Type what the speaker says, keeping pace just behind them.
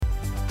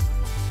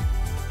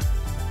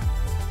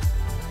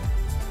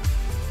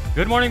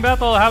Good morning,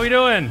 Bethel. How we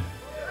doing?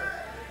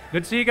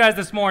 Good to see you guys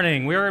this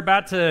morning. We're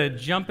about to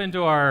jump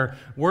into our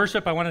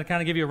worship. I wanted to kind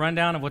of give you a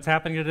rundown of what's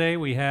happening today.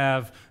 We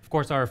have, of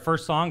course, our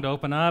first song to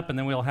open up, and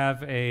then we'll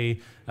have a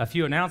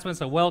few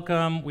announcements, a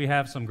welcome. We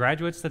have some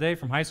graduates today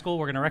from high school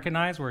we're going to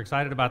recognize. We're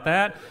excited about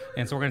that,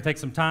 and so we're going to take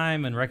some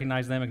time and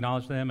recognize them,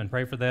 acknowledge them, and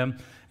pray for them.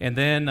 And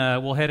then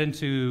we'll head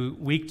into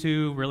week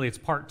 2. Really, it's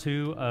part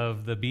 2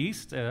 of The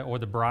Beast, or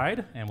The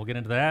Bride, and we'll get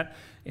into that.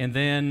 And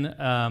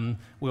then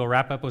we'll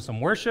wrap up with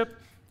some worship.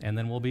 And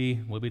then we'll be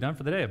done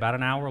for the day. About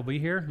an hour we'll be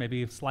here,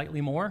 maybe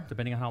slightly more,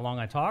 depending on how long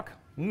I talk.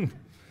 All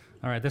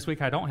right, this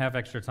week I don't have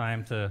extra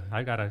time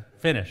I got to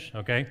finish,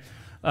 okay?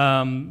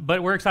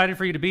 But we're excited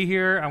for you to be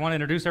here. I want to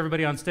introduce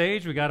everybody on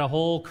stage. We got a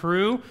whole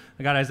crew.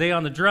 We got Isaiah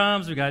on the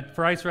drums. We got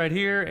Bryce right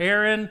here,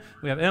 Aaron.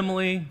 We have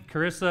Emily,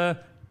 Carissa,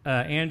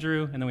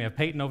 Andrew, and then we have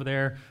Peyton over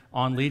there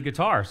on lead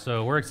guitar.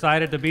 So we're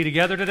excited to be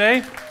together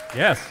today.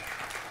 Yes.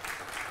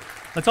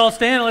 Let's all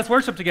stand and let's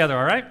worship together,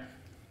 all right?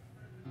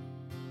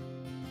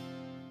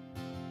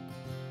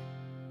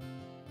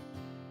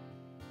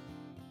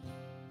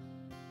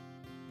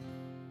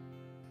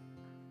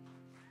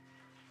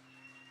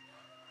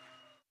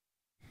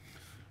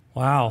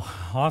 Wow,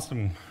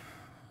 awesome.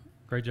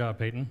 Great job,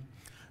 Peyton.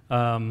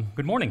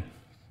 Good morning.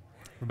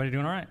 Everybody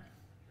doing all right?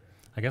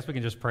 I guess we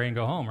can just pray and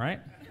go home, right?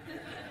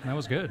 That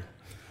was good.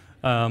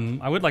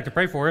 I would like to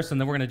pray for us,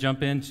 and then we're going to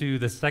jump into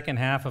the second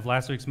half of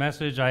last week's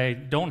message. I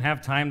don't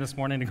have time this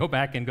morning to go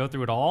back and go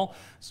through it all,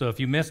 so if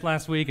you missed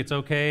last week, it's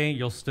okay.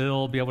 You'll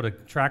still be able to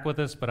track with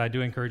us, but I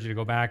do encourage you to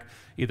go back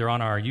either on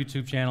our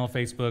YouTube channel,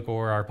 Facebook,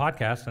 or our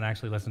podcast and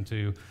actually listen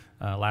to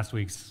last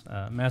week's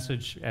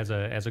message as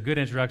a good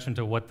introduction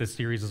to what this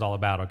series is all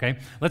about, okay?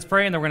 Let's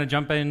pray, and then we're going to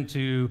jump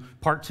into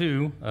part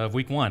 2 of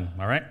week 1,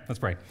 all right? Let's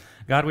pray.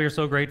 God, we are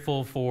so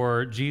grateful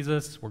for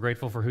Jesus. We're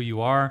grateful for who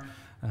you are.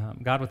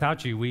 God,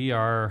 without you, we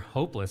are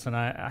hopeless. And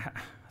I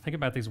think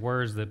about these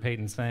words that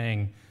Peyton's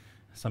saying.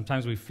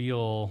 Sometimes we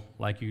feel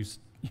like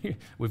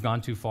we've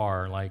gone too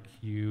far, like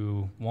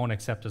you won't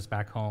accept us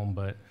back home,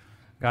 but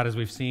God, as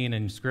we've seen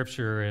in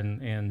Scripture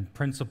and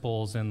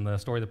principles in the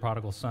story of the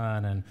prodigal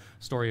son and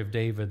story of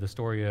David, the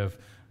story of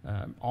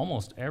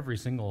almost every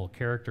single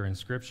character in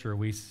Scripture,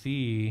 we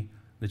see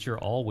that you're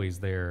always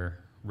there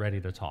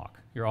ready to talk.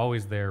 You're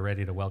always there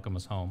ready to welcome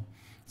us home.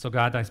 So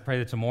God, I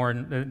pray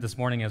that this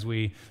morning as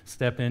we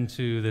step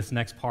into this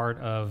next part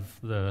of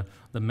the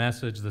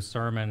message, the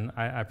sermon,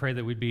 I pray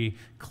that we'd be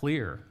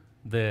clear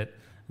that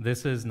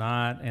this is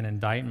not an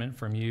indictment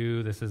from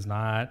you. This is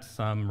not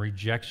some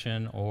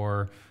rejection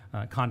or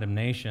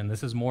condemnation.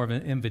 This is more of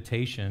an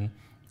invitation,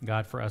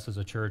 God, for us as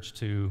a church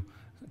to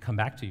come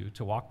back to you,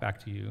 to walk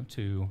back to you,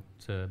 to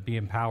be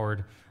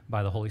empowered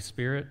by the Holy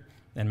Spirit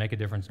and make a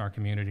difference in our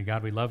community.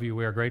 God, we love you.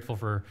 We are grateful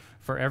for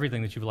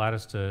everything that you've allowed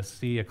us to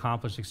see,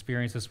 accomplish,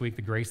 experience this week,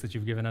 the grace that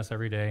you've given us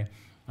every day.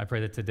 I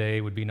pray that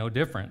today would be no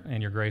different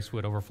and your grace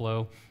would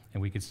overflow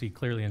and we could see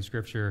clearly in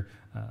Scripture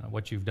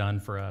what you've done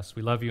for us.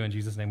 We love you. In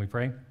Jesus' name we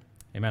pray.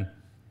 Amen.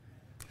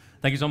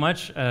 Thank you so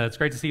much. It's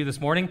great to see you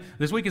this morning.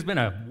 This week has been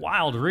a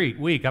wild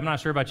week. I'm not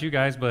sure about you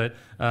guys, but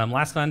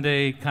last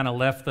Sunday kind of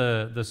left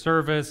the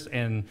service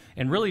and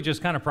really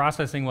just kind of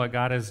processing what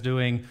God is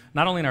doing,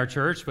 not only in our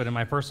church, but in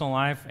my personal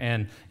life.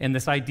 And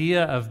this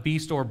idea of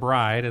beast or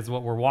bride is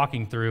what we're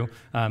walking through.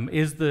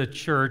 Is the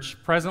church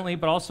presently,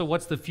 but also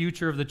what's the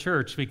future of the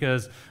church?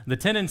 Because the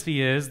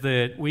tendency is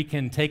that we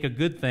can take a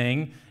good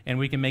thing and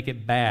we can make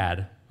it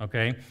bad,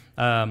 okay?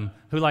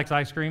 Who likes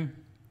ice cream?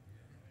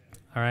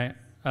 All right.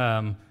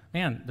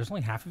 Man, there's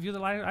only half of you that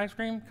like ice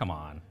cream? Come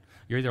on.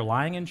 You're either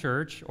lying in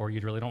church or you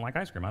really don't like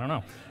ice cream. I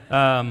don't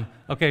know.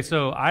 Okay,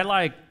 so I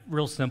like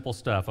real simple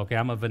stuff. Okay,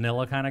 I'm a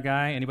vanilla kind of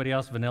guy. Anybody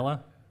else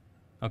vanilla?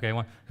 Okay,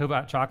 who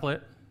about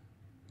chocolate?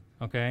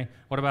 Okay.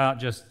 What about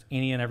just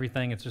any and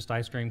everything? It's just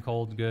ice cream,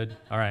 cold, good?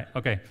 All right,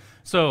 okay.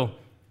 So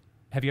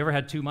have you ever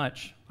had too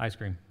much ice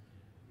cream?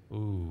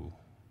 Ooh.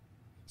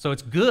 So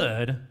it's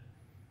good,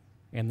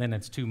 and then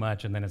it's too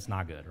much, and then it's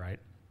not good, right?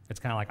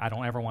 It's kind of like, I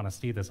don't ever want to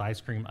see this ice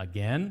cream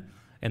again,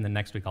 and then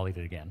next week I'll eat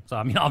it again. So,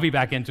 I'll be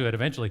back into it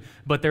eventually.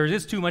 But there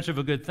is too much of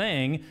a good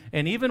thing,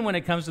 and even when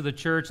it comes to the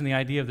church and the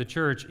idea of the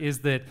church is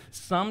that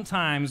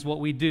sometimes what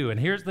we do, and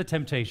here's the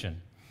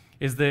temptation,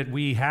 is that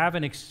we have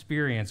an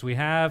experience, we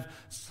have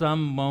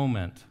some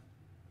moment,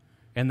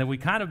 and then we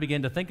kind of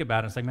begin to think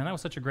about it and say, man, that was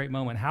such a great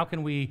moment. How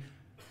can we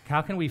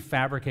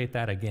fabricate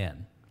that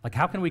again? Like,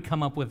 how can we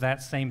come up with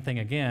that same thing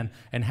again?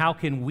 And how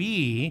can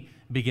we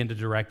begin to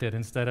direct it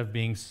instead of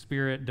being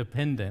spirit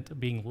dependent,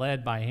 being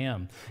led by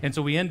him? And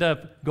so we end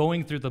up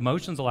going through the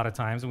motions a lot of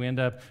times, and we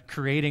end up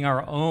creating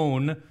our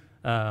own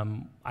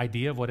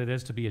idea of what it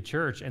is to be a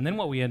church. And then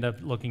what we end up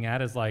looking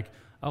at is like,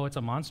 oh, it's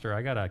a monster.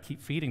 I got to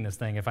keep feeding this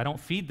thing. If I don't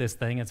feed this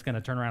thing, it's going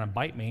to turn around and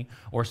bite me,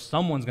 or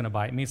someone's going to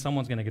bite me,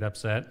 someone's going to get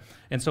upset.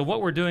 And so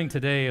what we're doing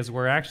today is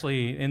we're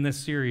actually, in this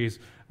series,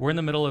 we're in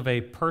the middle of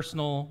a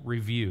personal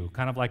review,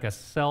 kind of like a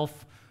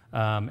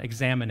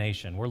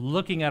self-examination. We're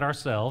looking at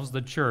ourselves,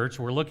 the church,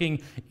 we're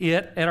looking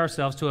at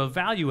ourselves to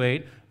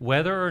evaluate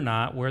whether or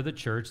not we're the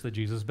church that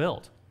Jesus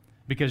built.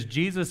 because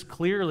Jesus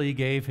clearly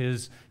gave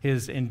his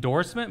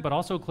endorsement, but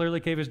also clearly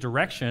gave his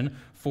direction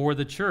for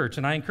the church.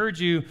 And I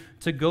encourage you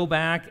to go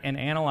back and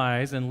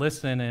analyze and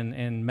listen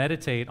and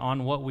meditate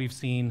on what we've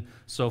seen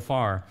so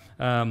far.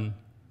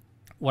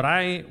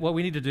 What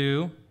we need to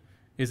do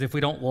is, if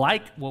we don't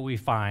like what we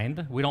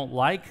find, we don't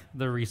like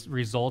the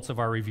results of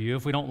our review,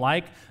 if we don't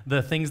like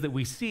the things that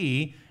we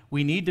see,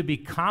 we need to be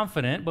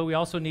confident, but we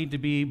also need to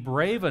be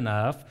brave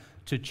enough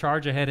to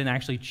charge ahead and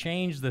actually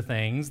change the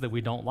things that we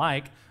don't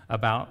like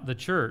about the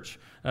church.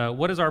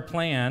 What is our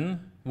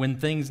plan when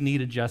things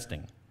need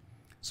adjusting?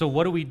 So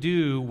what do we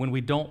do when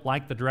we don't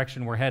like the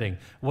direction we're heading?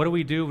 What do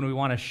we do when we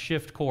want to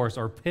shift course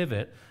or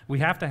pivot? We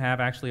have to have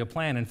actually a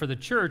plan. And for the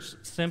church,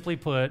 simply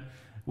put,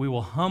 we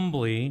will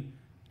humbly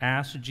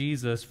ask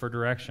Jesus for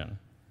direction.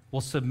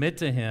 We'll submit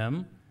to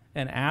him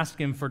and ask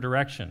him for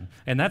direction.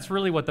 And that's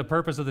really what the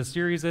purpose of the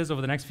series is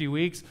over the next few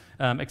weeks,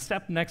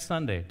 except next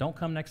Sunday. Don't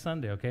come next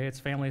Sunday, okay?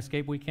 It's Family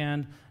Escape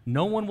Weekend.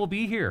 No one will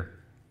be here.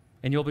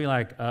 And you'll be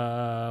like,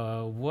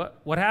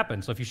 what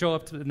happened? So if you show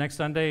up to the next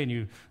Sunday and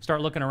you start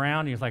looking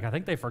around, and you're like, I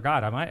think they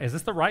forgot. Is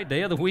this the right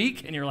day of the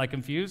week? And you're like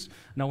confused.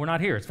 No, we're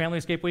not here. It's Family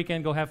Escape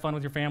Weekend. Go have fun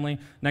with your family.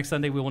 Next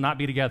Sunday, we will not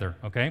be together,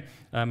 okay?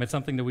 It's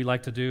something that we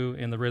like to do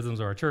in the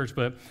rhythms of our church.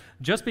 But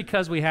just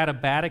because we had a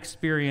bad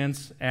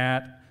experience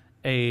at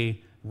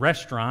a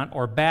restaurant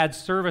or bad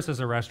service as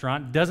a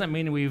restaurant doesn't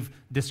mean we've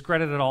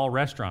discredited all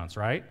restaurants,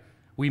 right?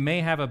 We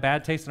may have a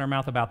bad taste in our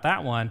mouth about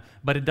that one,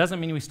 but it doesn't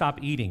mean we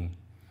stop eating.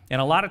 And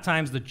a lot of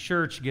times the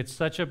church gets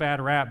such a bad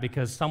rap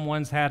because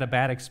someone's had a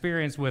bad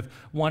experience with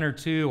one or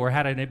two, or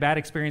had a bad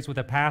experience with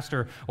a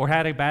pastor, or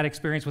had a bad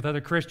experience with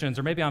other Christians,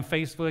 or maybe on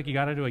Facebook you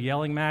got to do a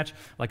yelling match,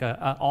 like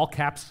a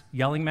all-caps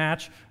yelling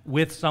match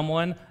with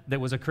someone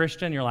that was a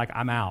Christian. You're like,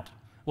 I'm out.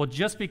 Well,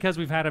 just because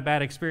we've had a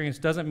bad experience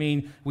doesn't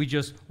mean we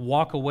just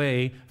walk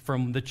away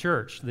from the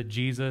church that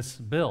Jesus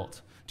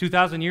built.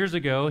 2,000 years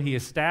ago, he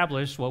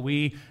established what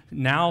we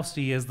now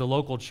see as the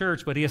local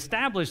church, but he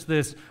established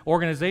this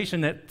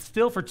organization that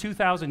still for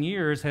 2,000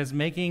 years has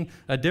making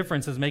a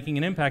difference, is making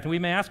an impact. And we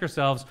may ask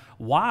ourselves,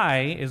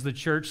 why is the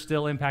church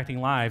still impacting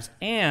lives?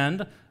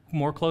 And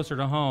more closer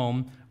to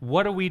home,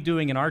 what are we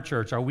doing in our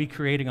church? Are we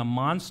creating a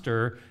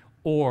monster,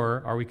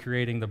 or are we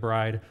creating the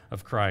bride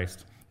of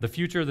Christ? The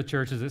future of the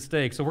church is at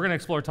stake. So we're going to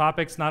explore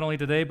topics not only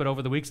today, but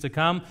over the weeks to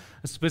come,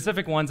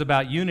 specific ones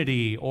about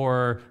unity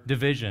or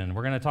division.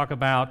 We're going to talk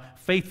about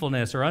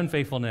faithfulness or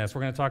unfaithfulness. We're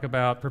going to talk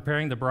about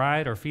preparing the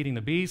bride or feeding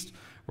the beast.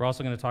 We're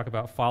also going to talk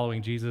about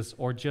following Jesus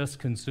or just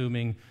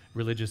consuming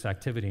religious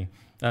activity.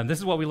 This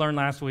is what we learned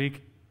last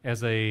week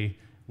as a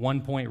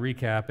one-point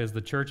recap, is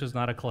the church is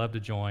not a club to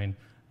join,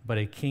 but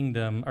a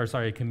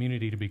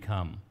community to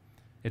become.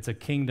 It's a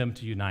kingdom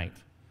to unite.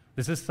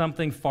 This is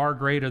something far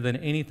greater than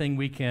anything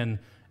we can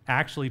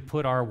actually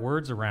put our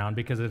words around,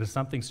 because it is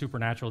something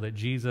supernatural that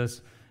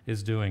Jesus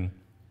is doing.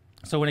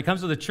 So when it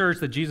comes to the church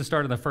that Jesus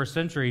started in the first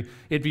century,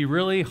 it'd be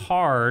really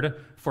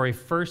hard for a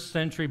first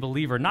century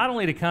believer not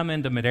only to come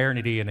into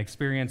modernity and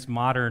experience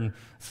modern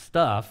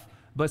stuff,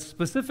 but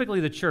specifically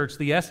the church,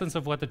 the essence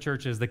of what the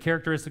church is, the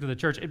characteristic of the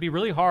church. It'd be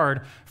really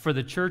hard for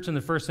the church in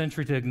the first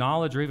century to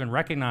acknowledge or even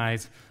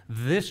recognize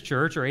this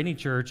church or any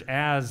church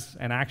as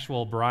an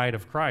actual bride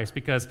of Christ,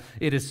 because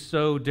it is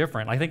so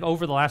different. I think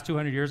over the last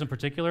 200 years in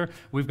particular,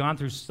 we've gone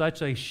through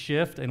such a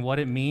shift in what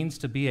it means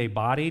to be a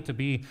body, to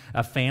be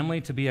a family,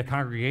 to be a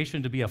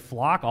congregation, to be a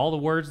flock, all the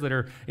words that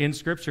are in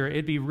Scripture.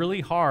 It'd be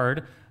really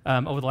hard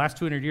over the last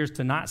 200 years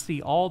to not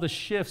see all the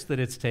shifts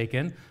that it's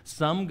taken,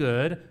 some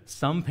good,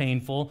 some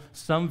painful,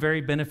 some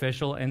very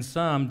beneficial, and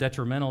some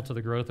detrimental to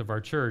the growth of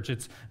our church.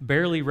 It's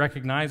barely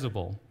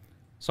recognizable.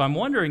 So I'm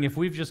wondering if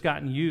we've just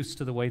gotten used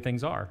to the way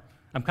things are.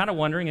 I'm kind of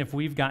wondering if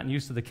we've gotten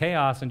used to the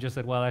chaos and just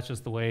said, well, that's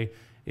just the way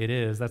it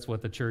is. That's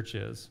what the church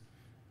is.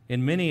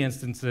 In many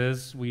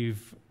instances,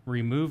 we've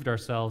removed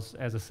ourselves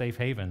as a safe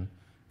haven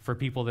for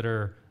people that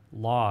are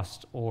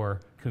lost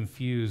or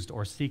confused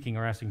or seeking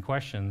or asking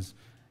questions.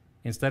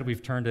 Instead,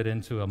 we've turned it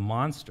into a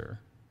monster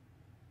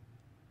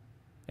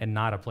and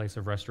not a place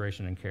of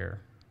restoration and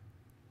care.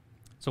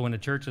 So when the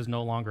church is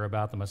no longer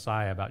about the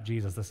Messiah, about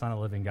Jesus, the Son of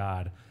the living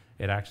God,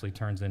 it actually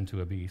turns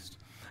into a beast.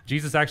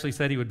 Jesus actually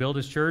said he would build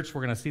his church.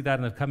 We're going to see that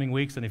in the coming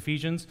weeks in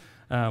Ephesians,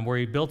 where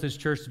he built his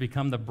church to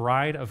become the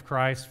bride of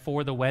Christ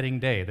for the wedding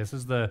day. This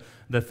is the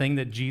thing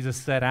that Jesus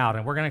set out,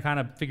 and we're going to kind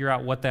of figure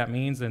out what that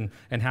means and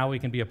how we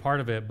can be a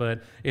part of it.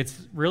 But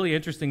it's really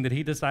interesting that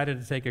he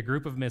decided to take a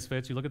group of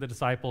misfits. You look at the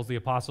disciples, the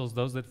apostles,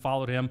 those that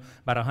followed him,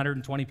 about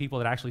 120 people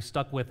that actually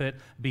stuck with it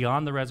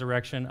beyond the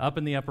resurrection, up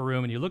in the upper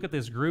room, and you look at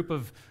this group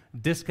of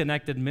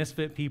disconnected,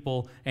 misfit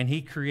people, and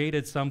he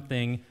created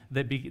something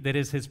that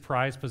is his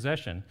prized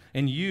possession.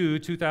 And you,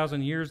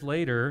 2,000 years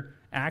later,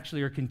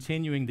 actually are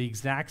continuing the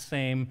exact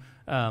same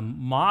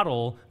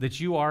model, that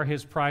you are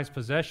his prized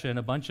possession,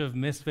 a bunch of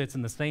misfits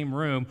in the same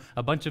room,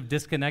 a bunch of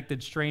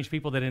disconnected, strange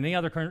people that in any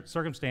other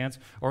circumstance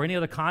or any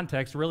other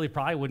context really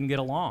probably wouldn't get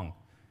along.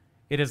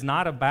 It is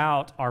not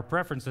about our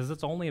preferences.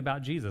 It's only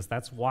about Jesus.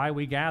 That's why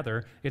we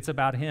gather. It's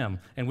about him.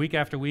 And week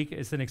after week,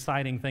 it's an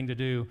exciting thing to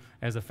do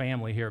as a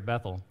family here at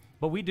Bethel.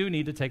 But we do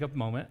need to take a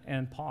moment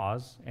and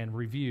pause and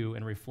review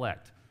and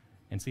reflect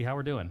and see how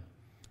we're doing.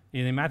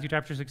 In Matthew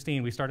chapter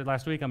 16, we started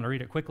last week. I'm going to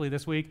read it quickly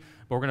this week,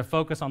 but we're going to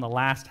focus on the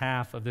last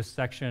half of this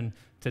section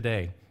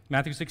today.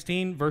 Matthew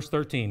 16, verse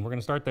 13. We're going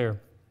to start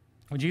there.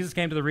 When Jesus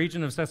came to the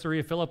region of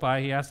Caesarea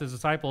Philippi, he asked his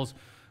disciples,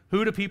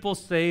 "Who do people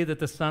say that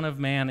the Son of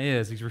Man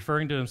is?" He's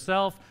referring to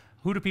himself.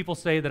 "Who do people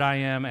say that I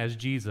am?" as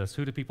Jesus.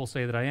 "Who do people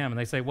say that I am?" And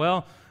they say,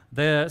 "Well,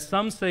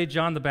 some say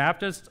John the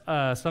Baptist,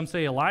 some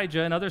say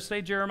Elijah, and others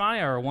say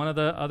Jeremiah or one of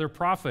the other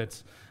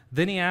prophets."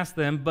 Then he asked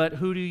them, "But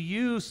who do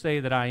you say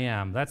that I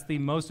am?" That's the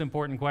most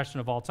important question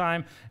of all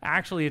time.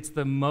 Actually, it's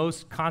the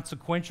most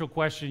consequential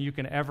question you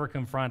can ever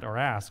confront or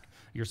ask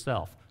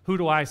yourself. Who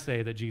do I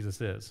say that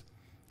Jesus is?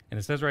 And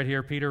it says right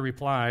here, Peter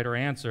replied or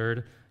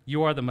answered,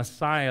 "You are the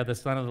Messiah, the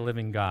Son of the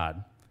living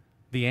God."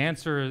 The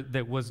answer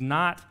that was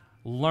not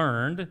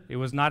learned, it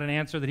was not an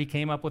answer that he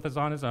came up with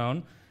on his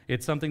own.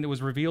 It's something that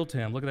was revealed to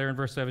him. Look there in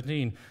verse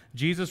 17.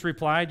 Jesus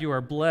replied, "You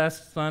are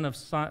blessed, son of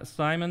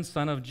Simon,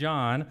 son of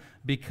John,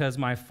 because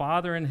my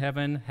Father in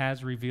heaven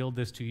has revealed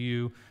this to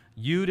you.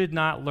 You did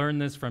not learn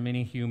this from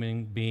any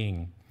human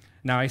being.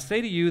 Now I say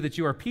to you that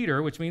you are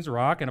Peter," which means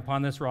rock, "and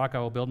upon this rock I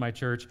will build my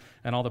church,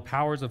 and all the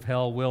powers of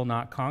hell will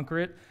not conquer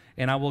it.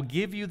 And I will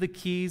give you the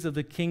keys of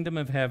the kingdom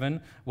of heaven.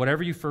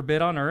 Whatever you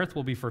forbid on earth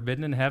will be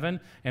forbidden in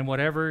heaven, and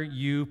whatever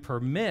you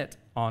permit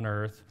on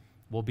earth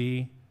will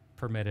be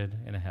permitted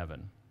in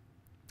heaven."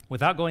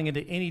 Without going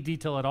into any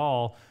detail at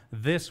all,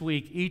 this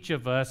week, each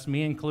of us,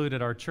 me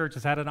included, our church,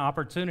 has had an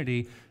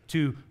opportunity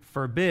to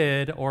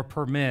forbid or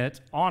permit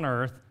on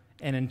earth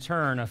and in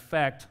turn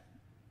affect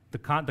the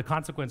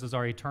consequences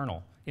are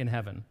eternal in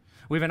heaven.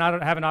 We've had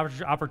an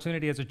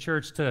opportunity as a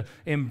church to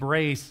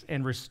embrace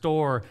and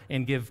restore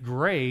and give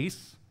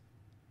grace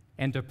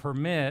and to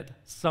permit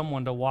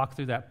someone to walk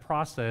through that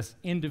process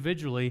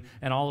individually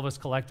and all of us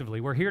collectively.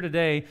 We're here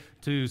today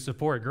to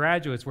support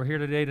graduates. We're here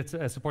today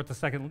to support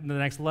the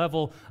next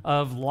level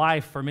of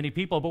life for many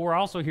people, but we're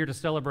also here to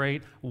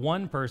celebrate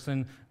one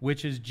person,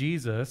 which is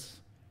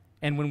Jesus.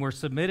 And when we're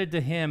submitted to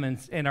him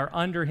and are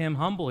under him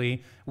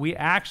humbly, we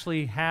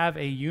actually have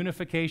a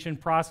unification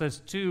process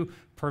to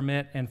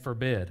permit and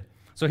forbid.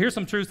 So here's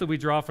some truths that we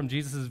draw from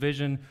Jesus'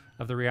 vision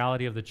of the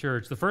reality of the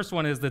church. The first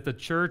one is that the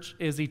church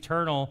is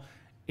eternal.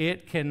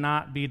 It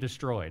cannot be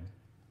destroyed.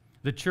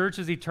 The church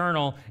is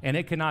eternal, and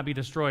it cannot be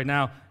destroyed.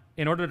 Now,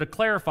 in order to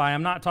clarify,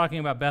 I'm not talking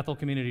about Bethel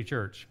Community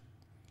Church.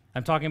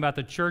 I'm talking about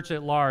the church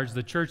at large,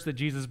 the church that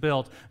Jesus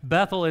built.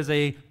 Bethel is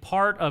a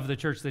part of the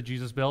church that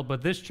Jesus built,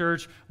 but this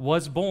church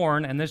was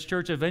born, and this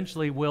church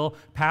eventually will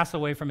pass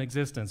away from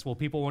existence. Well,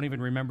 people won't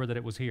even remember that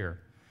it was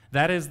here.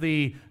 That is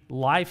the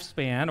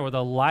lifespan or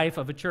the life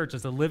of a church.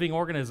 It's a living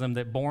organism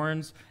that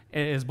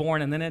is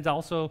born and then it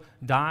also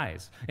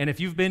dies. And if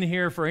you've been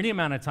here for any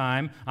amount of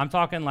time, I'm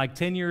talking like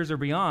 10 years or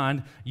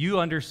beyond, you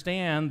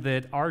understand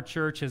that our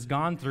church has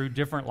gone through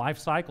different life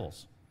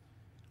cycles.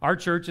 Our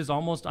church is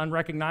almost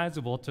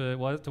unrecognizable to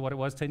what it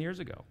was 10 years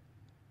ago.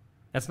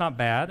 That's not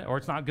bad or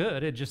it's not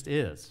good, it just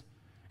is.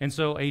 And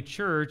so a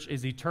church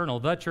is eternal.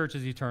 The church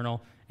is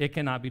eternal. It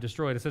cannot be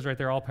destroyed. It says right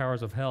there, all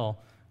powers of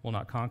hell will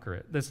not conquer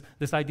it.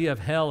 This idea of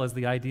hell is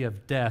the idea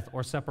of death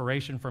or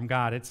separation from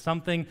God. It's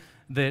something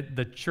that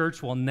the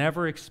church will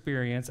never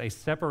experience, a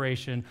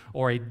separation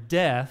or a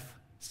death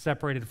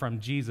separated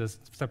from Jesus,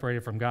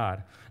 separated from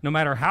God. No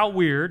matter how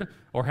weird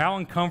or how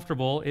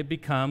uncomfortable it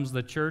becomes,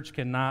 the church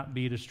cannot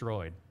be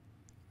destroyed.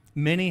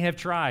 Many have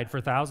tried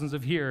for thousands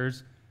of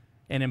years,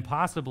 and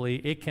impossibly,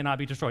 it cannot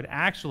be destroyed.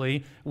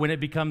 Actually, when it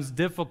becomes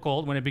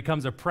difficult, when it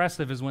becomes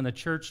oppressive, is when the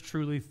church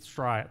truly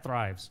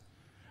thrives.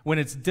 When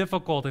it's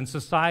difficult and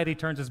society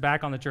turns its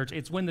back on the church,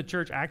 it's when the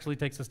church actually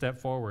takes a step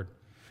forward.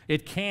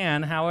 It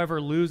can, however,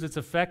 lose its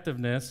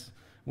effectiveness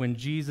when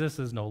Jesus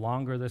is no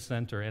longer the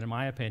center. And in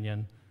my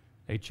opinion,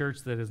 a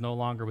church that is no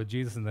longer with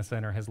Jesus in the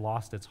center has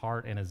lost its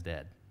heart and is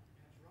dead.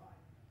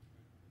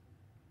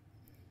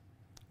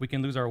 We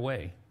can lose our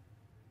way,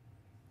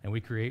 and we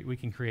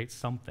can create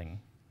something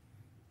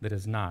that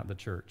is not the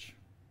church.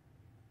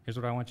 Here's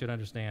what I want you to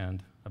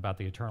understand about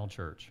the eternal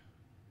church.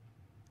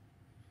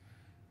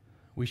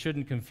 We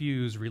shouldn't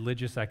confuse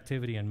religious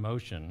activity and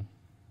motion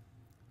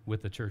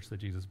with the church that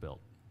Jesus built.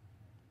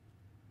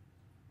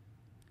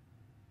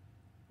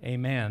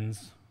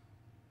 Amens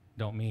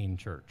don't mean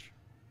church.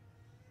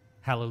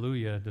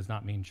 Hallelujah does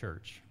not mean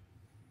church.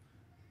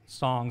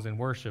 Songs and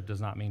worship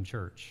does not mean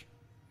church.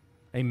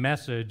 A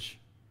message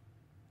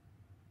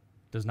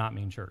does not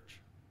mean church.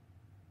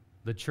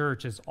 The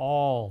church is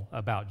all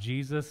about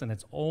Jesus, and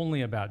it's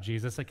only about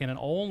Jesus. It can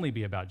only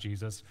be about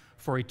Jesus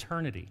for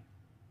eternity.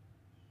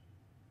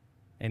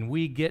 And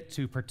we get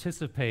to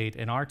participate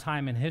in our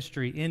time in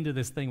history into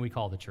this thing we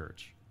call the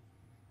church.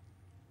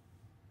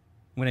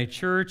 When a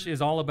church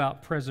is all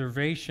about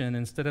preservation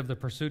instead of the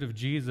pursuit of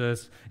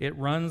Jesus, it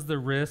runs the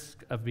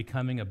risk of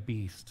becoming a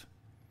beast.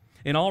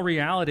 In all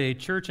reality,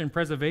 church in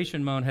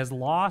preservation mode has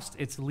lost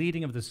its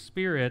leading of the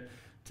Spirit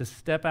to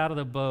step out of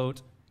the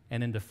boat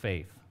and into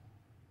faith.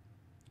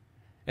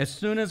 As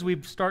soon as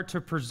we start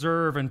to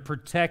preserve and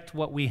protect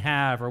what we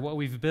have or what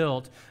we've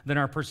built, then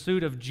our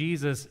pursuit of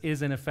Jesus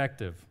is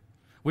ineffective.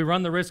 We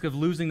run the risk of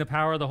losing the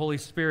power of the Holy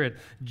Spirit.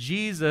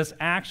 Jesus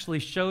actually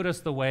showed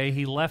us the way.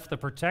 He left the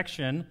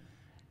protection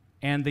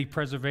and the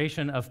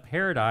preservation of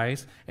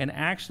paradise and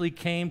actually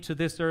came to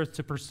this earth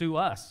to pursue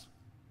us.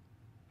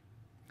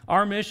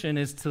 Our mission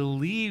is to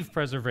leave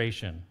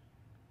preservation,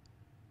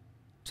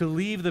 to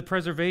leave the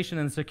preservation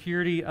and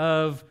security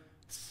of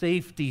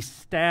safety,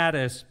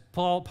 status,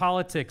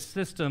 politics,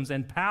 systems,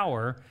 and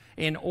power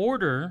in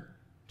order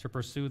to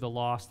pursue the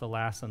lost, the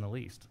last, and the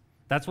least.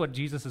 That's what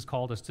Jesus has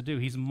called us to do.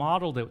 He's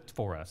modeled it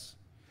for us.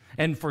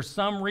 And for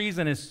some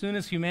reason, as soon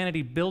as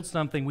humanity builds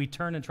something, we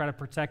turn and try to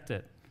protect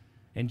it.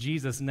 And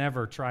Jesus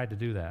never tried to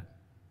do that.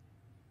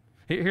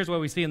 Here's what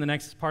we see in the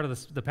next part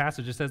of the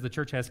passage. It says the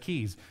church has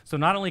keys. So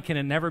not only can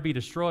it never be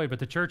destroyed, but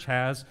the church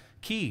has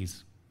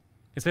keys.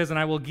 It says, and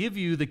I will give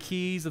you the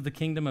keys of the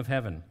kingdom of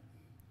heaven.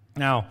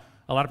 Now,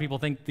 a lot of people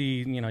think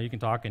you can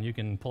talk and you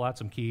can pull out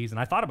some keys. And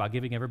I thought about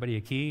giving everybody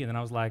a key, and then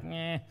I was like,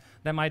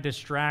 that might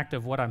distract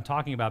of what I'm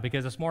talking about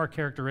because it's more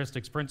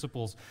characteristics,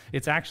 principles.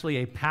 It's actually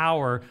a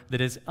power that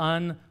is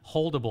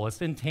unholdable.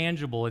 It's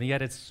intangible, and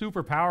yet it's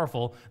super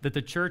powerful that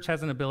the church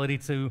has an ability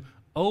to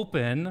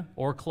open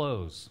or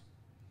close.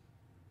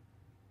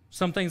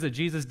 Some things that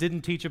Jesus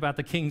didn't teach about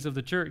the keys of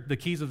the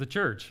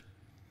church.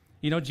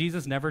 You know,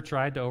 Jesus never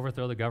tried to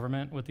overthrow the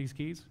government with these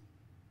keys.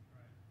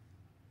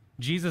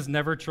 Jesus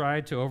never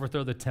tried to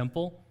overthrow the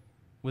temple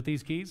with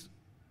these keys.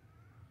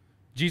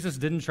 Jesus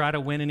didn't try to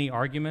win any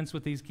arguments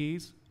with these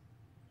keys.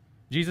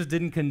 Jesus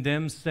didn't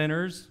condemn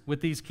sinners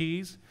with these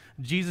keys.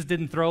 Jesus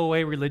didn't throw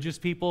away religious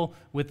people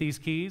with these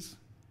keys.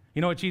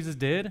 You know what Jesus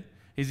did?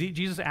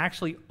 Jesus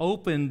actually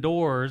opened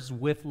doors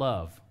with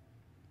love,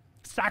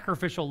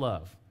 sacrificial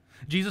love.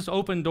 Jesus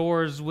opened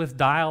doors with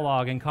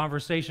dialogue and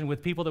conversation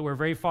with people that were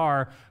very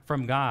far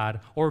from God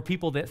or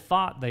people that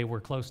thought they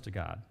were close to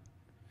God.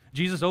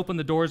 Jesus opened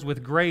the doors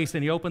with grace,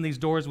 and he opened these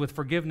doors with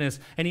forgiveness,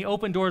 and he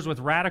opened doors with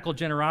radical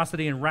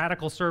generosity and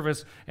radical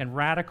service and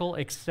radical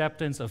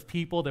acceptance of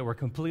people that were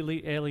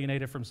completely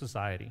alienated from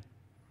society.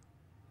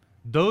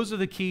 Those are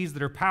the keys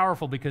that are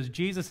powerful because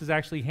Jesus has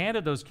actually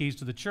handed those keys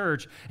to the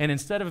church, and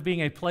instead of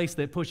being a place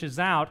that pushes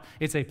out,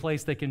 it's a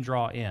place that can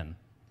draw in.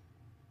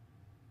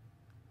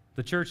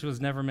 The church was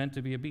never meant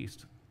to be a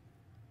beast.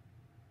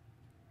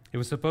 It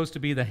was supposed to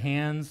be the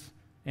hands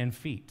and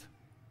feet.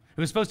 It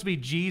was supposed to be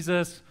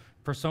Jesus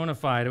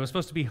personified. It was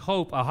supposed to be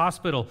hope, a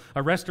hospital,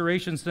 a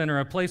restoration center,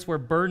 a place where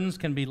burdens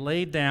can be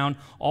laid down,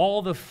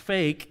 all the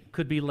fake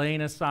could be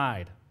laid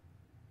aside.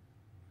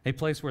 A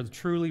place where the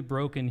truly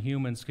broken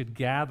humans could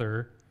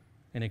gather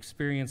and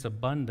experience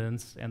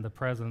abundance and the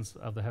presence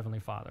of the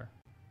Heavenly Father.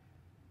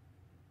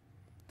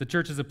 The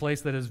church is a place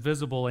that is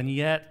visible, and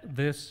yet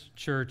this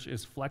church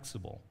is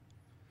flexible.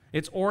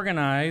 It's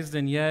organized,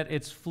 and yet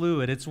it's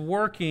fluid. It's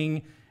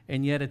working,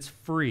 and yet it's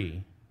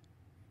free.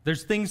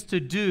 There's things to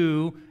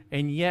do,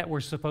 and yet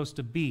we're supposed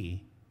to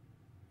be.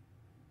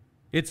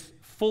 It's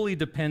fully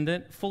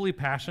dependent, fully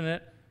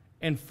passionate,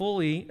 and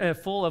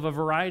full of a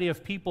variety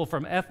of people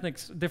from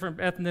different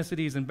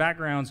ethnicities and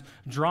backgrounds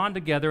drawn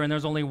together, and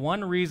there's only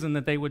one reason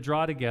that they would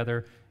draw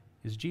together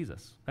is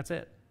Jesus. That's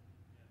it.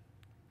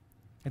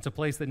 It's a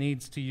place that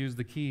needs to use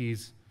the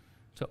keys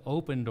to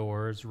open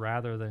doors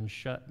rather than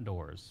shut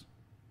doors.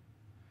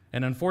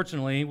 And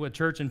unfortunately, with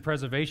church in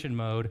preservation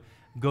mode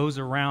goes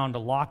around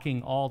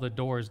locking all the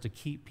doors to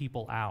keep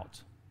people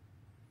out.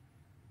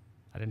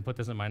 I didn't put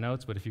this in my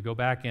notes, but if you go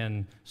back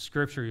in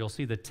Scripture, you'll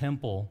see the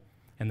temple,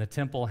 and the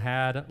temple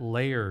had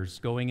layers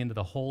going into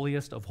the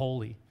holiest of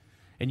holy.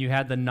 And you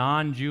had the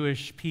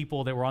non-Jewish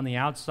people that were on the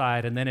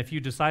outside, and then if you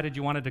decided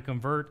you wanted to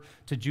convert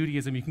to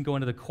Judaism, you can go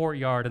into the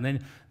courtyard, and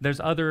then there's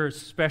other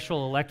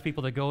special elect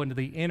people that go into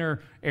the inner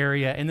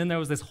area, and then there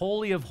was this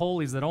holy of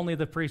holies that only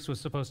the priest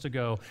was supposed to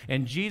go.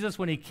 And Jesus,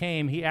 when he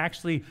came, he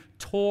actually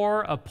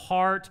tore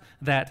apart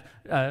that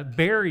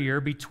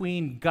barrier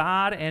between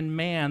God and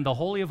man. The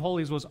holy of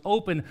holies was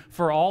open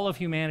for all of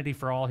humanity,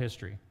 for all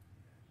history.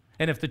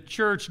 And if the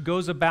church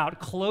goes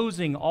about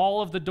closing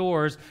all of the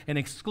doors and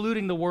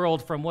excluding the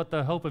world from what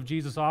the hope of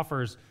Jesus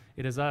offers,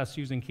 it is us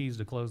using keys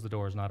to close the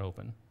doors, not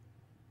open.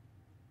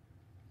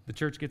 The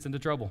church gets into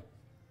trouble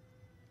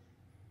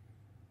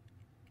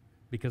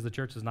because the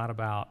church is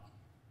the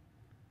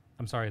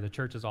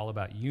church is all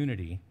about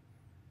unity,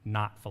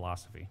 not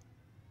philosophy.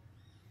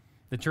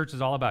 The church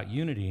is all about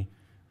unity,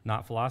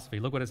 not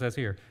philosophy. Look what it says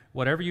here.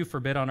 Whatever you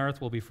forbid on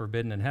earth will be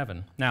forbidden in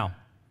heaven. Now,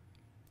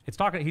 he's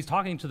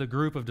talking to the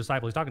group of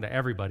disciples. He's talking to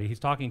everybody. He's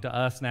talking to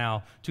us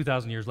now,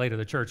 2,000 years later,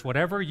 the church.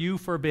 Whatever you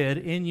forbid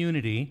in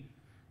unity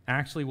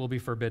actually will be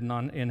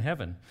forbidden in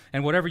heaven.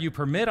 And whatever you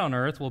permit on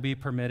earth will be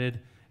permitted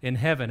in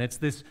heaven. It's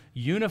this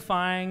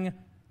unifying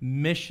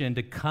mission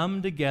to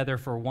come together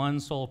for one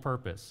sole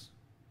purpose,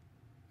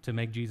 to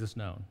make Jesus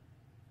known.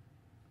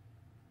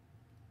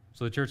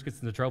 So the church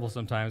gets into trouble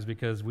sometimes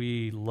because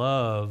we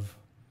love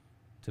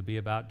to be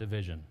about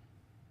division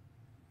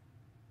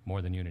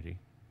more than unity.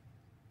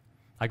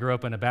 I grew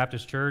up in a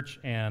Baptist church,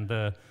 and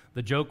the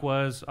joke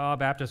was, oh,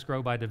 Baptists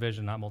grow by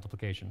division, not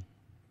multiplication.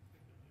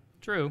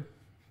 True.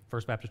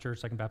 First Baptist Church,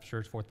 Second Baptist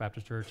Church, Fourth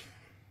Baptist Church.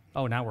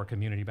 Oh, now we're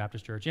Community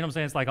Baptist Church. You know what I'm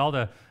saying? It's like all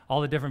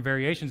the different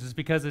variations. It's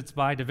because it's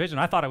by division.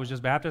 I thought it was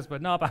just Baptist,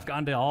 but nope, I've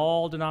gone to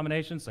all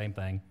denominations, same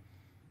thing.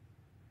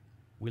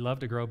 We love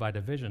to grow by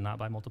division, not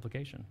by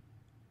multiplication.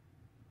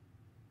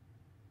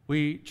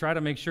 We try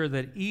to make sure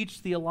that each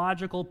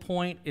theological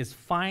point is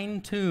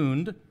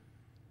fine-tuned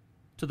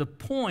to the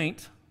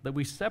point that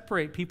we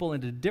separate people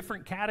into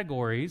different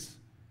categories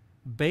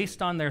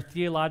based on their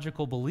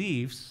theological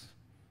beliefs,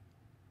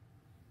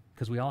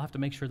 because we all have to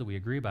make sure that we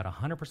agree about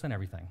 100%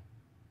 everything.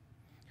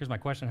 Here's my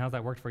question: how's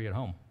that worked for you at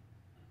home?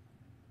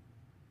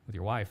 With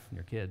your wife and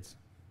your kids?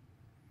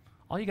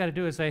 All you got to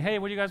do is say, hey,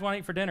 what do you guys want to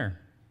eat for dinner?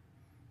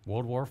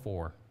 World War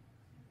IV.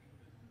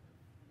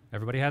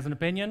 Everybody has an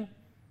opinion,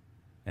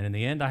 and in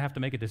the end, I have to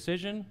make a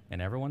decision,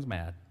 and everyone's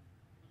mad.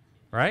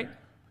 Right?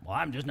 Well,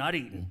 I'm just not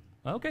eating.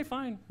 Okay,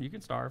 fine. You can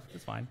starve.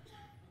 It's fine.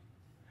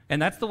 And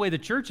that's the way the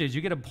church is.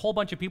 You get a whole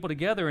bunch of people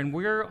together, and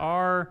we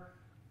are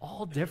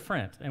all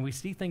different, and we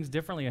see things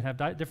differently and have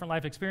different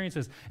life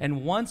experiences.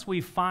 And once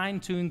we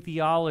fine-tune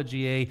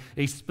theology,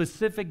 a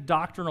specific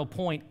doctrinal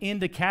point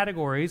into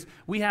categories,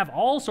 we have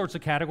all sorts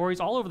of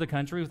categories all over the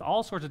country with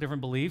all sorts of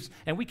different beliefs,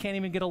 and we can't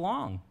even get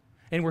along.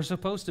 And we're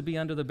supposed to be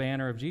under the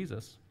banner of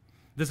Jesus.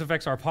 This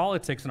affects our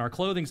politics and our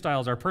clothing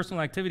styles, our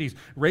personal activities,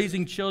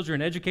 raising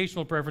children,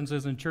 educational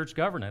preferences, and church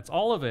governance.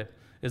 All of it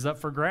is up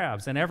for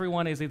grabs, and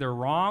everyone is either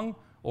wrong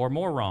or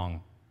more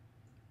wrong.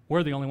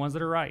 We're the only ones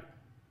that are right.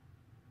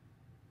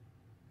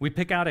 We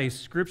pick out a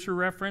scripture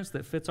reference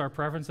that fits our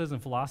preferences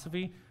and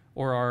philosophy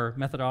or our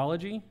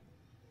methodology, and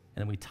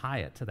then we tie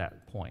it to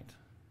that point.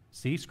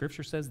 See,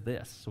 scripture says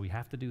this, so we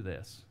have to do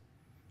this.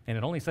 And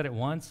it only said it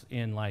once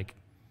in like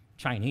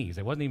Chinese.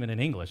 It wasn't even in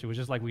English. It was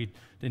just like we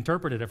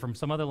interpreted it from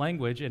some other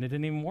language, and it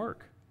didn't even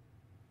work.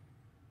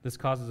 This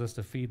causes us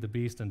to feed the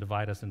beast and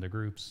divide us into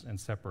groups and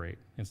separate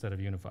instead of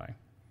unify.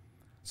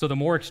 So the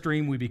more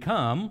extreme we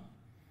become,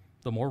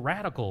 the more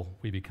radical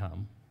we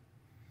become.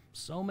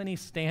 So many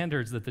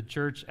standards that the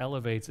church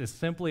elevates is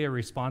simply a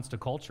response to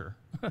culture.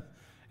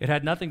 It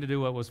had nothing to do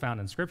with what was found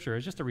in Scripture.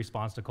 It's just a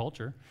response to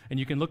culture. And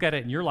you can look at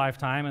it in your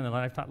lifetime and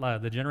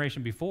the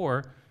generation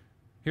before.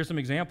 Here's some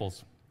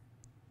examples.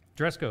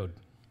 Dress code.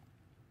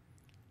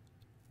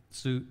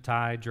 Suit,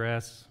 tie,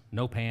 dress,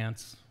 no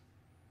pants,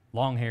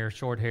 long hair,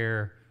 short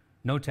hair,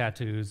 no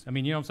tattoos. I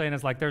mean, you know what I'm saying?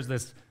 It's like there's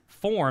this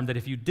form that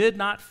if you did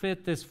not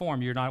fit this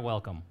form, you're not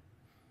welcome.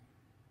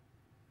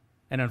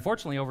 And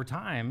unfortunately, over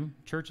time,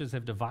 churches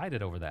have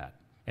divided over that.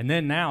 And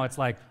then now it's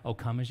like, oh,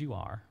 come as you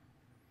are.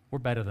 We're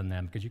better than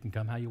them because you can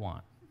come how you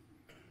want.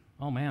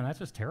 Oh, man, that's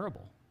just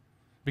terrible.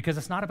 Because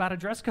it's not about a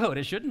dress code.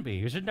 It shouldn't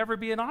be. It should never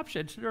be an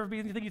option. It should never be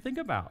anything you think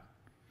about.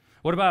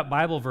 What about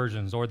Bible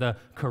versions or the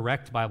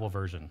correct Bible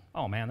version?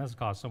 Oh, man, this has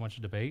caused so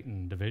much debate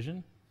and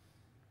division.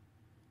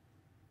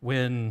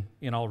 When,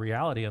 in all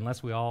reality,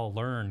 unless we all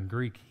learn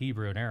Greek,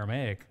 Hebrew, and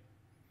Aramaic,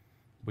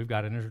 we've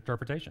got an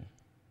interpretation.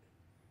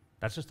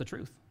 That's just the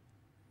truth.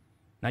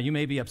 Now, you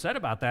may be upset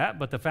about that,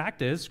 but the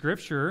fact is,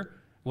 Scripture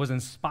was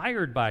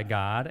inspired by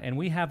God, and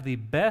we have the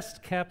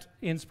best kept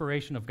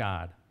inspiration of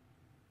God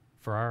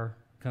for our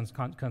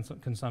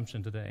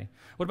consumption today.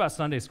 What about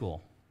Sunday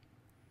school?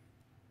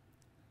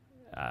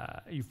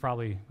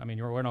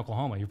 We're in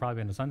Oklahoma. You've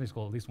probably been to Sunday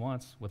school at least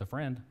once with a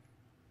friend.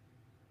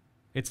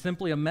 It's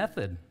simply a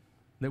method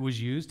that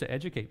was used to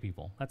educate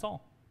people. That's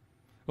all.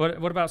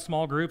 What about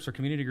small groups or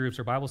community groups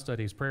or Bible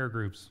studies, prayer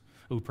groups?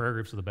 Ooh, prayer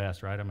groups are the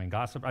best, right?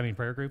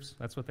 Prayer groups,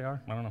 that's what they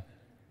are? I don't know.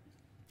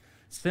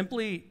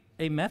 Simply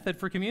a method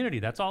for community.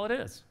 That's all it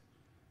is.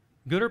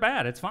 Good or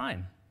bad, it's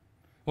fine.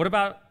 What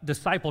about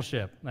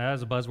discipleship? That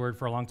was a buzzword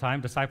for a long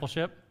time,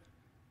 discipleship.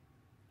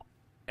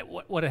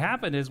 What had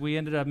happened is we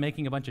ended up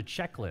making a bunch of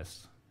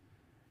checklists.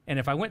 And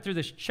if I went through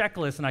this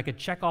checklist and I could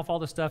check off all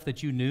the stuff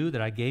that you knew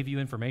that I gave you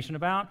information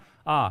about,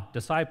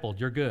 discipled,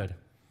 you're good.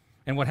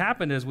 And what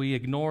happened is we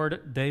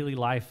ignored daily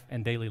life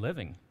and daily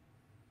living.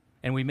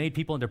 And we made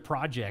people into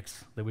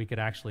projects that we could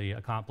actually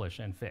accomplish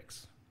and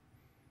fix.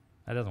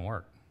 That doesn't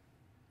work.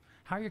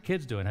 How are your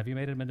kids doing? Have you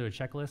made them into a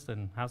checklist,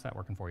 and how's that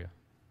working for you?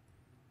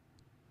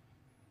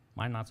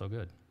 Mine not so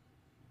good.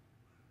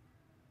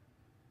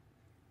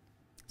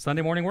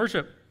 Sunday morning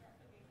worship.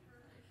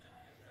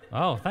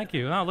 Oh, thank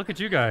you. Oh, look at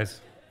you guys.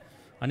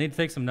 I need to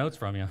take some notes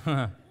from you.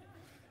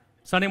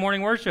 Sunday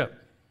morning worship.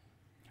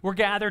 We're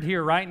gathered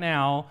here right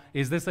now.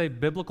 Is this a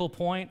biblical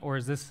point, or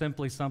is this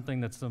simply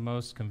something that's the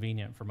most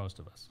convenient for most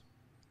of us?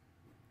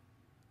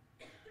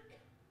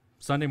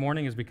 Sunday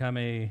morning has become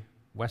a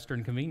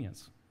Western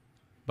convenience,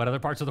 but other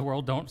parts of the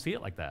world don't see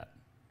it like that.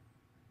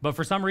 But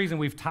for some reason,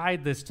 we've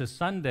tied this to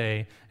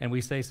Sunday, and we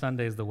say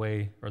Sunday is the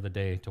way or the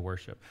day to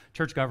worship.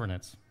 Church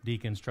governance,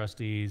 deacons,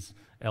 trustees,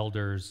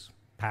 elders,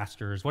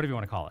 pastors, whatever you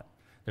want to call it.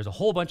 There's a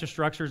whole bunch of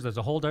structures, there's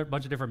a whole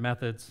bunch of different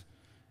methods,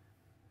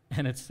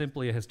 and it's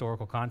simply a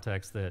historical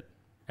context that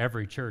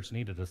every church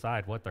needs to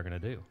decide what they're going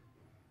to do.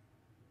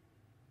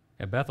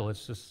 At Bethel,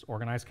 it's just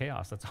organized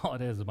chaos. That's all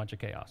it is, a bunch of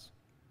chaos.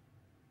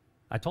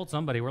 I told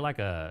somebody we're like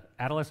a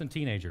adolescent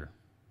teenager.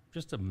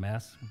 Just a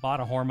mess, a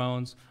lot of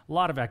hormones, a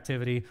lot of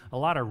activity, a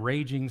lot of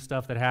raging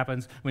stuff that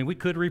happens. I mean, we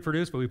could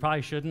reproduce, but we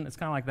probably shouldn't. It's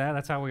kind of like that.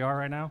 That's how we are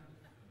right now.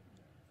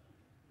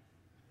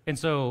 And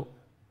so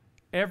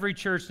every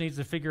church needs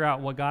to figure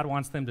out what God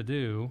wants them to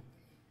do.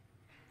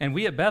 And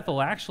we at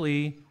Bethel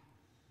actually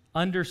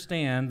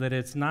understand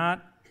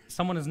that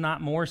someone is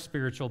not more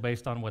spiritual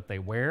based on what they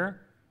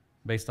wear,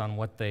 based on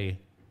what they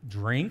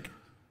drink,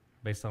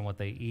 based on what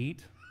they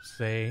eat,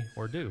 say,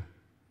 or do.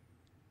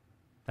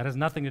 That has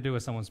nothing to do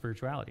with someone's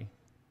spirituality.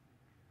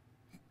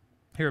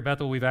 Here at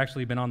Bethel, we've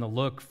actually been on the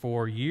look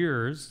for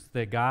years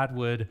that God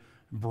would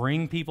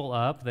bring people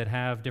up that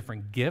have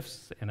different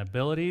gifts and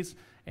abilities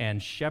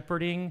and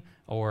shepherding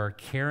or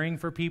caring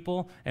for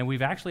people. And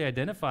we've actually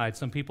identified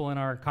some people in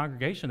our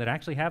congregation that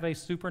actually have a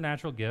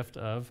supernatural gift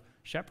of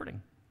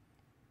shepherding.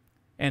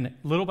 And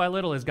little by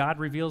little, as God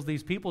reveals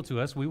these people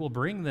to us, we will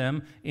bring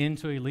them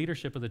into a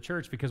leadership of the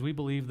church because we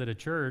believe that a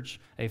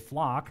church, a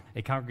flock,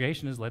 a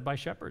congregation is led by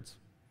shepherds.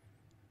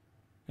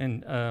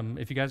 And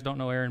if you guys don't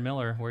know Aaron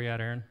Miller, where are you at,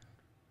 Aaron?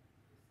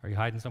 Are you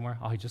hiding somewhere?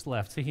 Oh, he just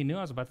left. See, he knew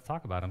I was about to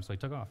talk about him, so he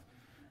took off.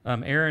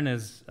 Aaron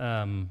is,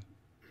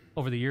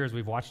 over the years,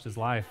 we've watched his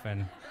life,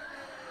 and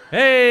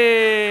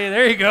hey,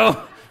 there you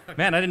go.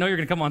 Man, I didn't know you were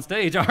going to come on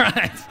stage. All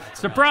right.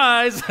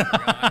 Surprise.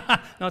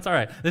 No, it's all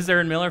right. This is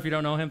Aaron Miller. If you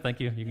don't know him, thank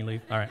you. You can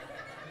leave. All right.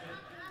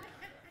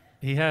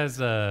 He has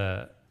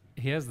the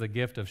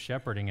gift of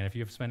shepherding, and if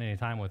you've spent any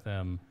time with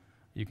him,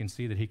 you can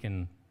see that he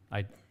can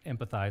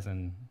empathize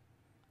and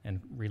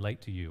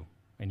relate to you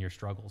and your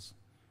struggles.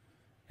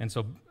 And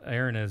so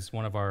Aaron is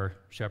one of our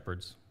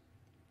shepherds.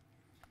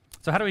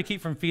 So how do we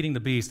keep from feeding the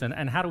beast?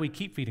 And how do we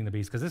keep feeding the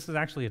beast? Because this is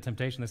actually a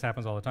temptation. This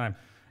happens all the time.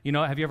 You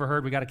know, have you ever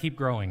heard we got to keep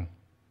growing?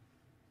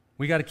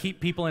 We got to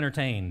keep people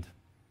entertained.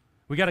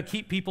 We got to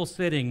keep people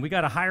sitting. We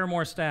got to hire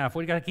more staff.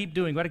 We got to keep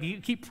doing. We got to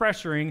keep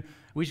pressuring.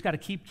 We just got to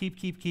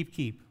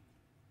keep.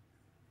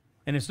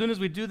 And as soon as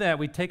we do that,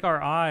 we take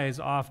our eyes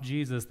off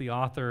Jesus, the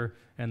author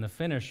and the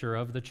finisher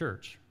of the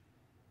church.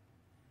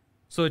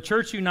 So a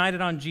church united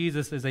on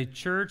Jesus is a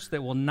church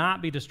that will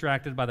not be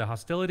distracted by the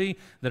hostility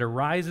that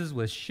arises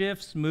with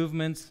shifts,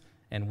 movements,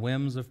 and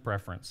whims of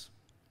preference.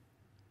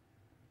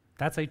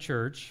 That's a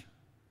church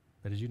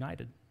that is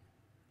united.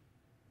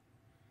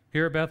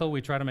 Here at Bethel,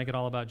 we try to make it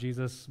all about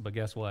Jesus, but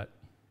guess what?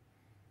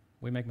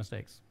 We make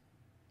mistakes.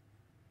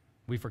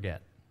 We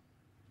forget.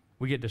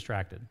 We get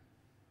distracted.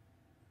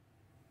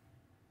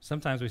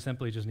 Sometimes we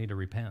simply just need to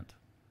repent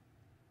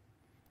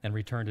and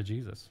return to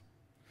Jesus.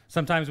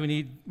 Sometimes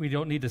we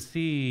don't need to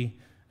see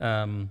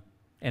and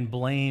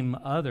blame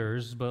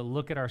others, but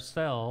look at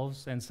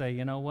ourselves and say,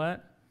 you know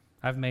what?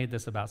 I've made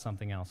this about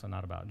something else and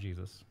not about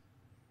Jesus.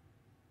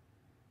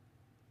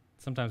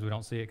 Sometimes we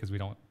don't see it because we're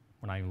not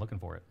even looking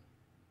for it.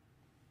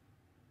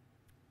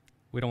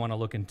 We don't want to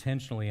look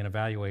intentionally and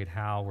evaluate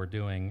how we're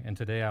doing. And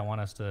today I want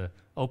us to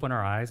open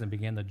our eyes and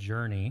begin the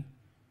journey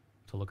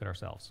to look at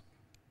ourselves.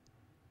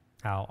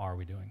 How are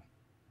we doing?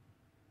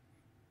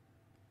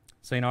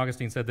 St.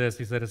 Augustine said this.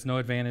 He said, it's no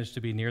advantage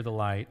to be near the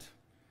light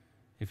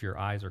if your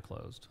eyes are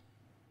closed.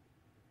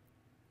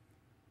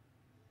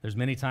 There's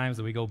many times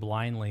that we go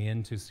blindly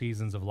into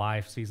seasons of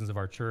life, seasons of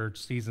our church,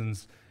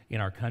 seasons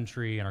in our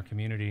country, in our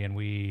community, and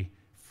we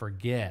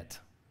forget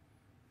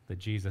that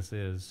Jesus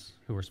is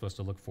who we're supposed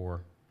to look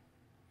for.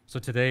 So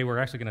today we're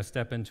actually going to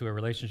step into a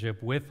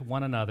relationship with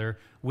one another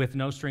with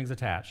no strings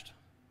attached,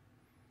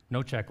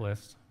 no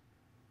checklist.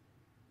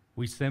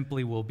 We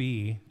simply will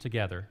be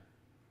together.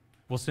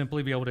 We'll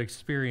simply be able to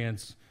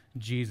experience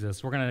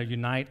Jesus. We're going to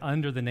unite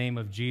under the name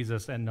of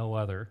Jesus and no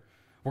other.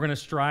 We're going to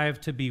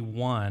strive to be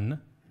one,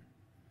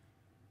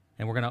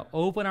 and we're going to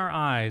open our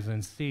eyes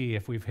and see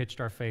if we've hitched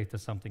our faith to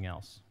something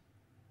else.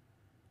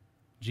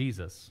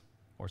 Jesus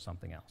or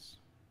something else.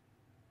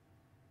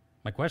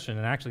 My question,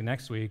 and actually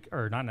next week,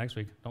 or not next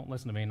week, don't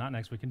listen to me, not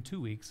next week, in 2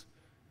 weeks,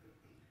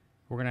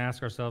 we're going to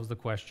ask ourselves the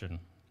question,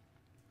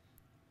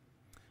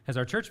 has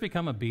our church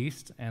become a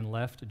beast and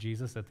left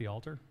Jesus at the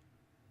altar?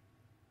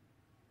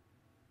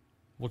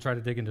 We'll try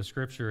to dig into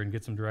Scripture and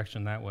get some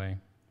direction that way.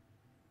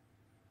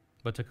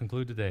 But to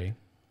conclude today,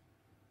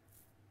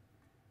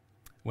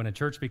 when a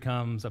church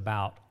becomes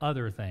about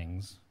other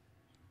things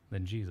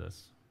than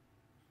Jesus,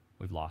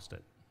 we've lost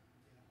it.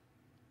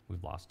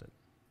 We've lost it.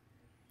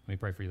 Let me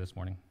pray for you this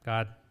morning.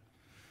 God,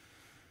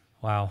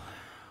 wow,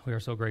 we are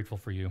so grateful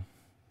for you,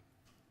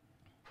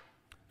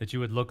 that you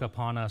would look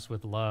upon us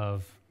with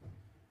love,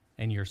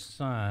 and your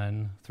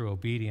Son, through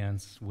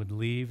obedience, would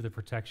leave the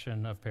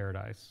protection of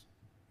paradise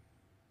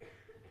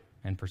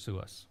and pursue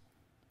us.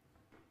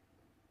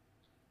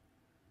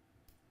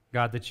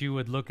 God, that you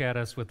would look at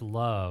us with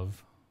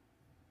love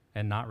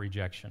and not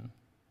rejection.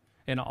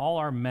 In all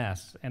our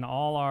mess and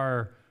all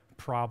our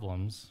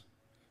problems,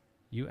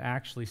 you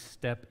actually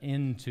step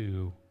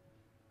into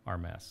our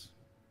mess.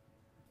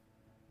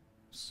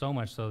 So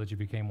much so that you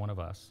became one of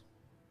us.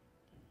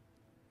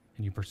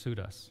 And you pursued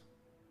us.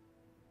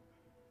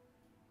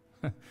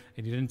 And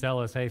you didn't tell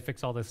us, hey,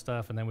 fix all this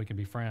stuff and then we can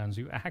be friends.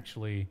 You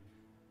actually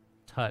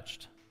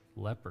touched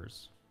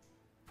lepers,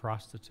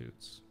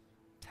 prostitutes,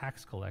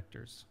 tax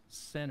collectors,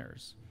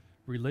 sinners,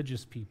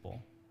 religious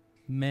people,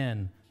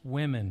 men,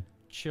 women,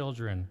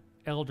 children,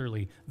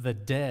 elderly, the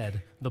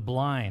dead, the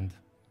blind,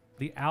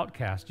 the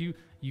outcast.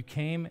 You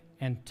came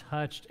and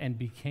touched and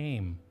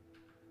became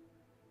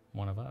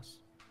one of us.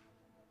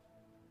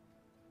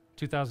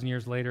 2,000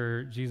 years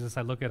later, Jesus,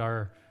 I look at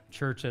our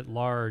church at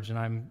large, and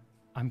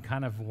I'm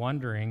kind of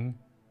wondering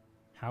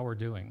how we're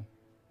doing.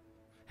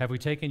 Have we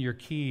taken your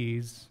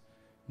keys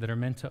that are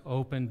meant to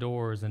open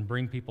doors and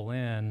bring people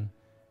in,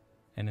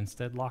 and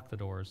instead lock the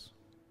doors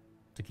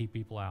to keep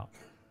people out?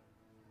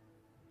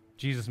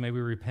 Jesus, may we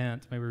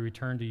repent, may we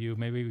return to you,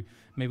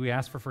 may we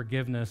ask for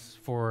forgiveness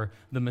for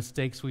the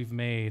mistakes we've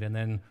made, and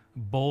then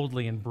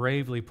boldly and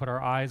bravely put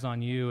our eyes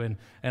on you. And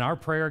our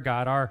prayer,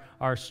 God,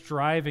 our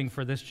striving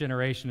for this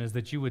generation is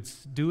that you would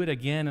do it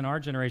again in our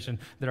generation,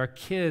 that our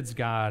kids,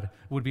 God,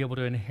 would be able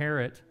to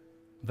inherit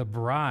the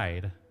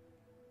bride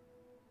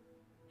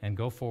and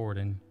go forward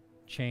and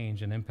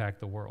change and impact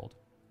the world.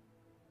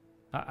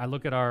 I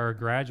look at our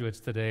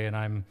graduates today, and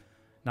I'm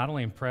not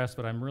only impressed,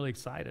 but I'm really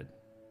excited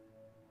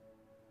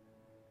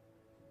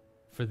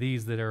for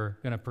these that are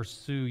going to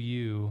pursue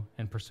you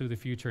and pursue the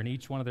future. And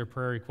each one of their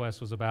prayer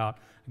requests was about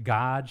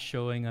God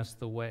showing us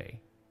the way.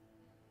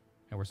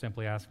 And we're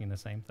simply asking the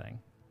same thing.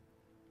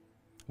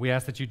 We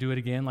ask that you do it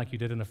again like you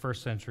did in the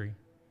first century.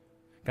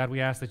 God,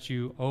 we ask that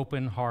you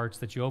open hearts,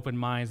 that you open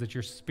minds, that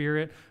your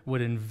Spirit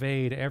would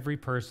invade every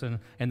person,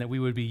 and that we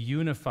would be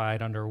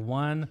unified under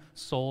one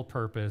sole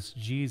purpose,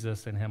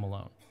 Jesus and him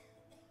alone.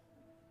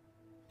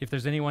 If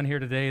there's anyone here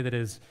today that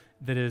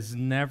has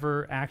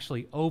never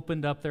actually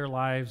opened up their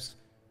lives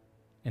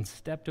and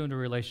stepped into a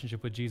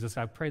relationship with Jesus,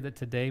 I pray that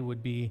today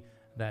would be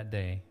that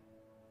day.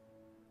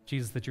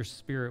 Jesus, that your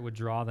Spirit would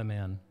draw them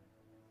in,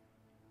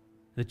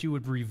 that you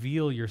would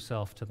reveal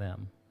yourself to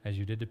them as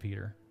you did to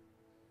Peter,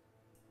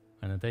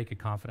 and that they could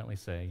confidently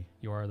say,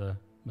 you are the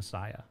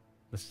Messiah,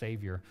 the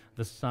Savior,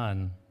 the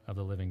Son of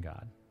the living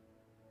God.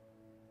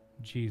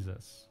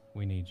 Jesus,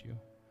 we need you.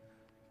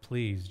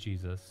 Please,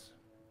 Jesus,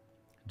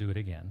 do it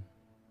again.